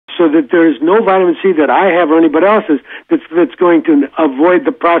so that there is no vitamin C that I have or anybody else's that's going to avoid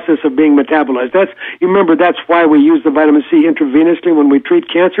the process of being metabolized. Remember, that's why we use the vitamin C intravenously when we treat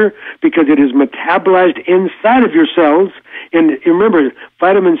cancer, because it is metabolized inside of your cells. And remember,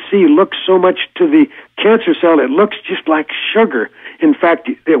 vitamin C looks so much to the cancer cell, it looks just like sugar. In fact,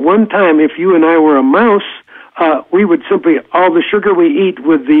 at one time, if you and I were a mouse, we would simply, all the sugar we eat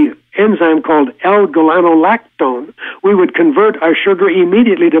with the enzyme called L-galanolactone, we would convert our sugar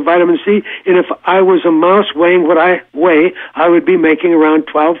immediately to vitamin C, and if I was a mouse weighing what I weigh, I would be making around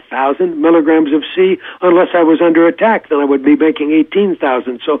 12,000 milligrams of C. Unless I was under attack, then I would be making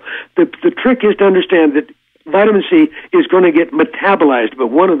 18,000. So the trick is to understand that vitamin C is going to get metabolized, but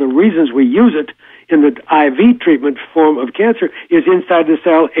one of the reasons we use it in the IV treatment form of cancer is inside the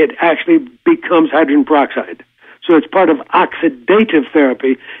cell, it actually becomes hydrogen peroxide. So it's part of oxidative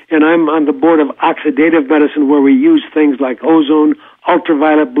therapy, and I'm on the board of oxidative medicine where we use things like ozone,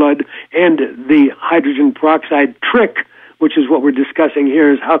 ultraviolet blood, and the hydrogen peroxide trick, which is what we're discussing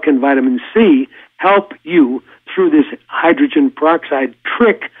here, is how can vitamin C help you through this hydrogen peroxide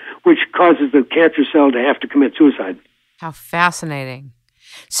trick, which causes the cancer cell to have to commit suicide. How fascinating.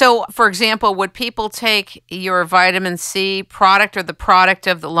 So, for example, would people take your vitamin C product or the product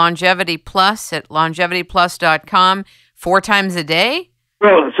of the Longevity Plus at longevityplus.com 4 times a day?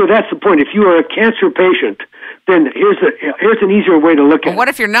 Well, so that's the point. If you are a cancer patient, then here's an easier way to look at it. What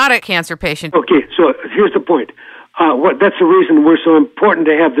if you're not a cancer patient? Okay, so here's the point. That's the reason we're so important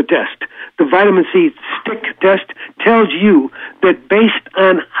to have the test. The vitamin C stick test tells you that based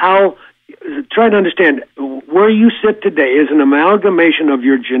on how, try to understand, where you sit today is an amalgamation of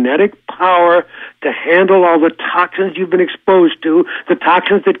your genetic power to handle all the toxins you've been exposed to, the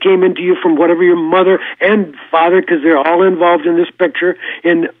toxins that came into you from whatever your mother and father, because they're all involved in this picture.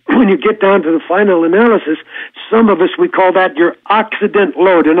 And when you get down to the final analysis, some of us, we call that your oxidant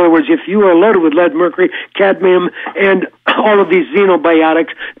load. In other words, if you are loaded with lead, mercury, cadmium, and all of these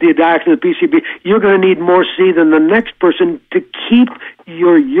xenobiotics, the dioxin, the PCB, you're going to need more C than the next person to keep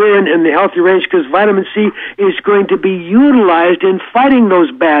your urine in the healthy range, because vitamin C is going to be utilized in fighting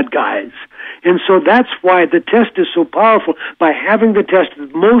those bad guys. And so that's why the test is so powerful. By having the test,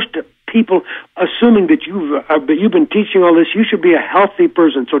 most people, assuming that you've been teaching all this, you should be a healthy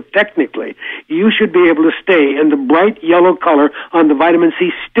person. So technically, you should be able to stay in the bright yellow color on the vitamin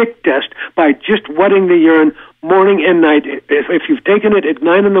C stick test by just wetting the urine morning and night. If you've taken it at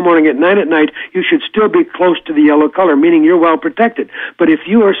 9 in the morning, at 9 at night, you should still be close to the yellow color, meaning you're well protected. But if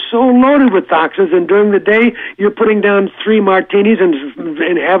you are so loaded with toxins and during the day you're putting down 3 martinis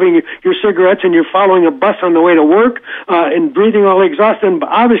and having your cigarettes and you're following a bus on the way to work and breathing all the exhaust, and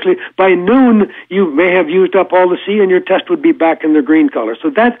obviously by noon you may have used up all the C and your test would be back in the green color.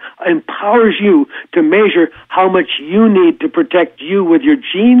 So that empowers you to measure how much you need to protect you with your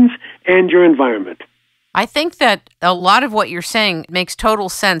genes and your environment. I think that a lot of what you're saying makes total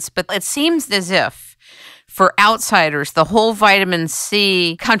sense, but it seems as if for outsiders, the whole vitamin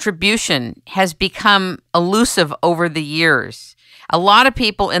C contribution has become elusive over the years. A lot of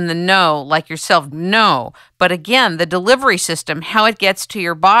people in the know, like yourself, know. But again, the delivery system, how it gets to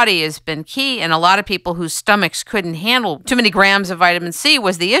your body has been key. And a lot of people whose stomachs couldn't handle too many grams of vitamin C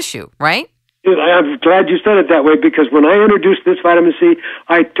was the issue, right? I'm glad you said it that way, because when I introduced this vitamin C,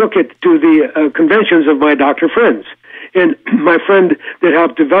 I took it to the conventions of my doctor friends. And my friend that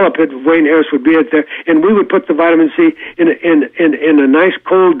helped develop it, Wayne Harris, would be there, and we would put the vitamin C in a nice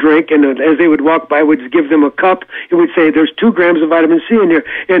cold drink, and as they would walk by, we'd give them a cup, and we'd say, there's 2 grams of vitamin C in here.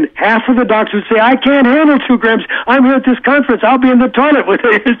 And half of the doctors would say, I can't handle 2 grams. I'm here at this conference. I'll be in the toilet with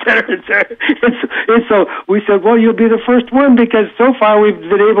it, et cetera, et cetera. And so we said, well, you'll be the first one, because so far we've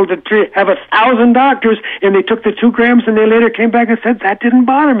been able to have 1,000 doctors, and they took the 2 grams, and they later came back and said, that didn't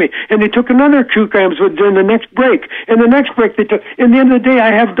bother me. And they took another 2 grams during the next break. And the next break they took. In the end of the day,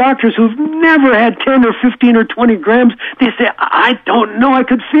 I have doctors who've never had 10 or 15 or 20 grams. They say, I don't know, I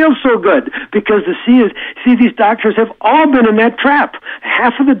could feel so good, because these doctors have all been in that trap.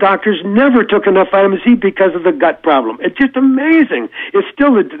 Half of the doctors never took enough vitamin C because of the gut problem. It's just amazing. It's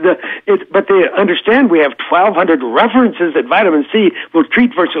still but they understand we have 1,200 references that vitamin C will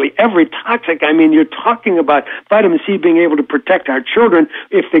treat virtually every toxic. I mean, you're talking about vitamin C being able to protect our children.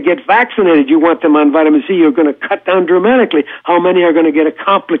 If they get vaccinated, you want them on vitamin C, you're going to cut down dramatically how many are going to get a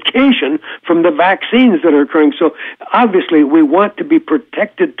complication from the vaccines that are occurring. So obviously we want to be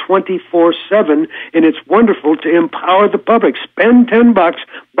protected 24/7, and it's wonderful to empower the public. Spend $10,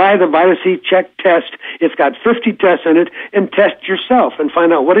 buy the vitamin C check test. It's got 50 tests in it, and test yourself and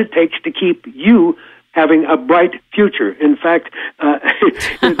find out what it takes to keep you having a bright future. In fact,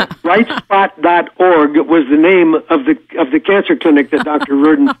 brightspot.org was the name of the cancer clinic that Dr.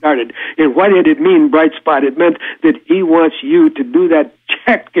 Reardon started. And what did it mean, bright spot? It meant that he wants you to do that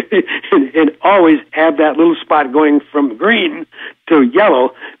check and always have that little spot going from green to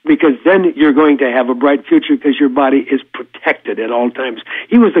yellow, because then you're going to have a bright future because your body is protected at all times.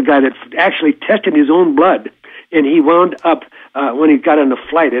 He was the guy that actually tested his own blood, and he wound up when he got on a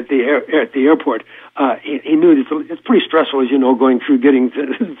flight at the airport. He knew it's pretty stressful, as you know, going through getting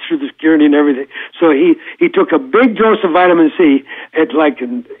through the security and everything. So he took a big dose of vitamin C at like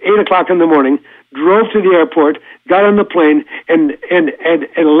 8 o'clock in the morning, drove to the airport, got on the plane, and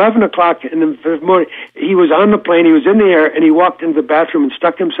at 11 o'clock in the morning, he was on the plane, he was in the air, and he walked into the bathroom and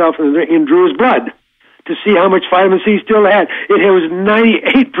stuck himself in and drew his blood to see how much vitamin C he still had. It was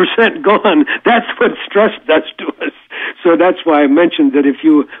 98% gone. That's what stress does to us. So that's why I mentioned that if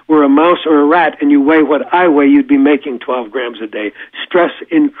you were a mouse or a rat and you weigh what I weigh, you'd be making 12 grams a day. Stress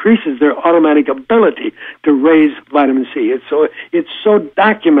increases their automatic ability to raise vitamin C. It's so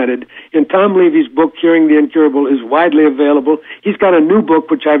documented. And Tom Levy's book, Curing the Incurable, is widely available. He's got a new book,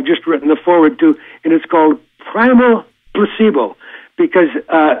 which I've just written the foreword to, and it's called Primal Placebo. Because,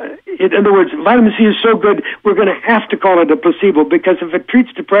 in other words, vitamin C is so good, we're going to have to call it a placebo, because if it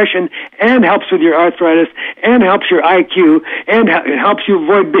treats depression and helps with your arthritis and helps your IQ and it helps you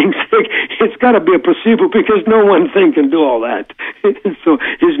avoid being sick, it's got to be a placebo, because no one thing can do all that. So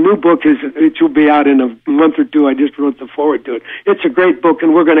his new book, it will be out in a month or two. I just wrote the foreword to it. It's a great book,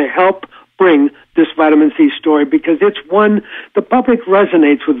 and we're going to help bring this vitamin C story, because it's one, the public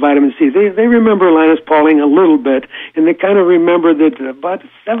resonates with vitamin C. They remember Linus Pauling a little bit, and they kind of remember that about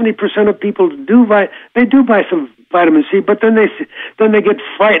 70% of people do buy some vitamin C, but then they get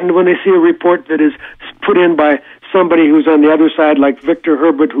frightened when they see a report that is put in by somebody who's on the other side, like Victor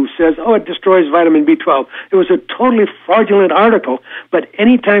Herbert, who says, it destroys vitamin B12. It was a totally fraudulent article, but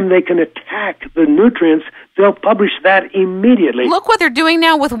anytime they can attack the nutrients, they'll publish that immediately. Look what they're doing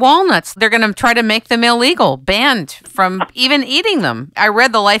now with walnuts. They're going to try to make them illegal, banned from even eating them. I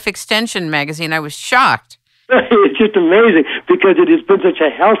read the Life Extension magazine. I was shocked. It's just amazing, because it has been such a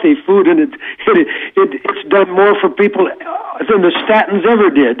healthy food, and it's done more for people than the statins ever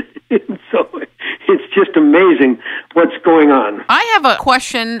did. So it's just amazing what's going on. I have a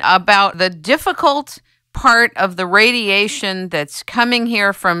question about the difficult part of the radiation that's coming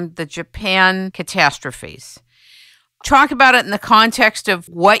here from the Japan catastrophes. Talk about it in the context of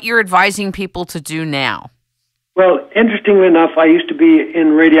what you're advising people to do now. Well, interestingly enough, I used to be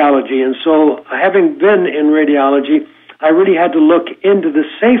in radiology, and so having been in radiology, I really had to look into the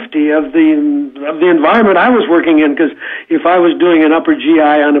safety of the environment I was working in, because if I was doing an upper GI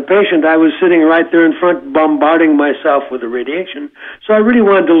on a patient, I was sitting right there in front bombarding myself with the radiation. So I really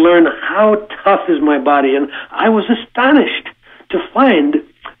wanted to learn how tough is my body, and I was astonished to find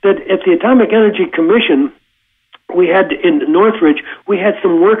that at the Atomic Energy Commission, we had in Northridge, we had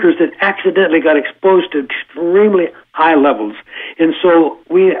some workers that accidentally got exposed to extremely high levels. And so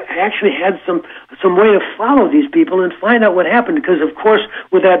we actually had some way to follow these people and find out what happened, because, of course,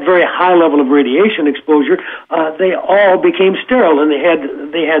 with that very high level of radiation exposure, they all became sterile, and they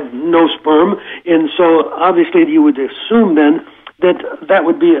had no sperm. And so obviously you would assume then that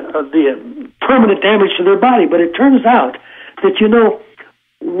would be the permanent damage to their body. But it turns out that,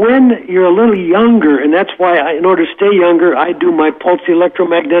 when you're a little younger, and that's why in order to stay younger, I do my pulse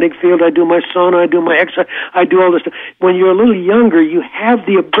electromagnetic field, I do my sauna, I do my exercise, I do all this stuff. When you're a little younger, you have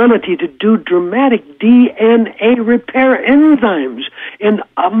the ability to do dramatic DNA repair enzymes. And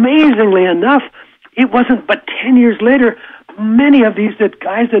amazingly enough, it wasn't but 10 years later, many of these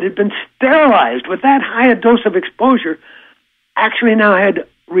guys that had been sterilized with that high a dose of exposure actually now had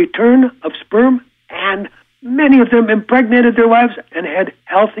return of sperm, and many of them impregnated their wives and had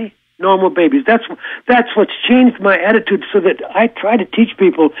healthy, normal babies. That's what's changed my attitude, so that I try to teach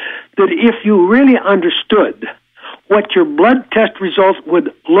people that if you really understood what your blood test results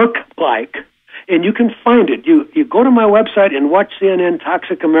would look like, and you can find it. You go to my website and watch CNN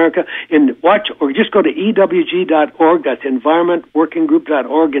Toxic America, and watch, or just go to EWG.org, that's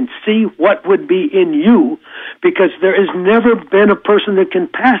environmentworkinggroup.org, and see what would be in you, because there has never been a person that can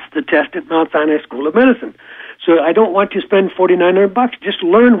pass the test at Mount Sinai School of Medicine. So I don't want you to spend $4,900. Just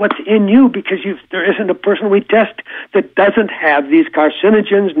learn what's in you, because there isn't a person we test that doesn't have these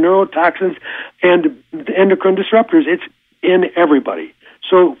carcinogens, neurotoxins, and endocrine disruptors. It's in everybody.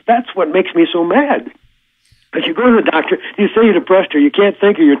 So that's what makes me so mad. Because you go to the doctor, you say you're depressed, or you can't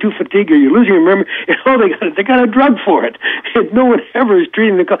think, or you're too fatigued, or you're losing your memory, and they got a drug for it. And no one ever is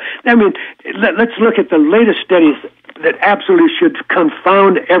treating the cause. I mean, let's look at the latest studies that absolutely should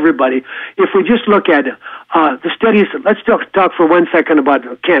confound everybody. If we just look at the studies, let's talk for 1 second about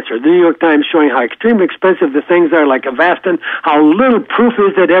cancer. The New York Times showing how extremely expensive the things are, like Avastin, how little proof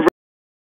is that ever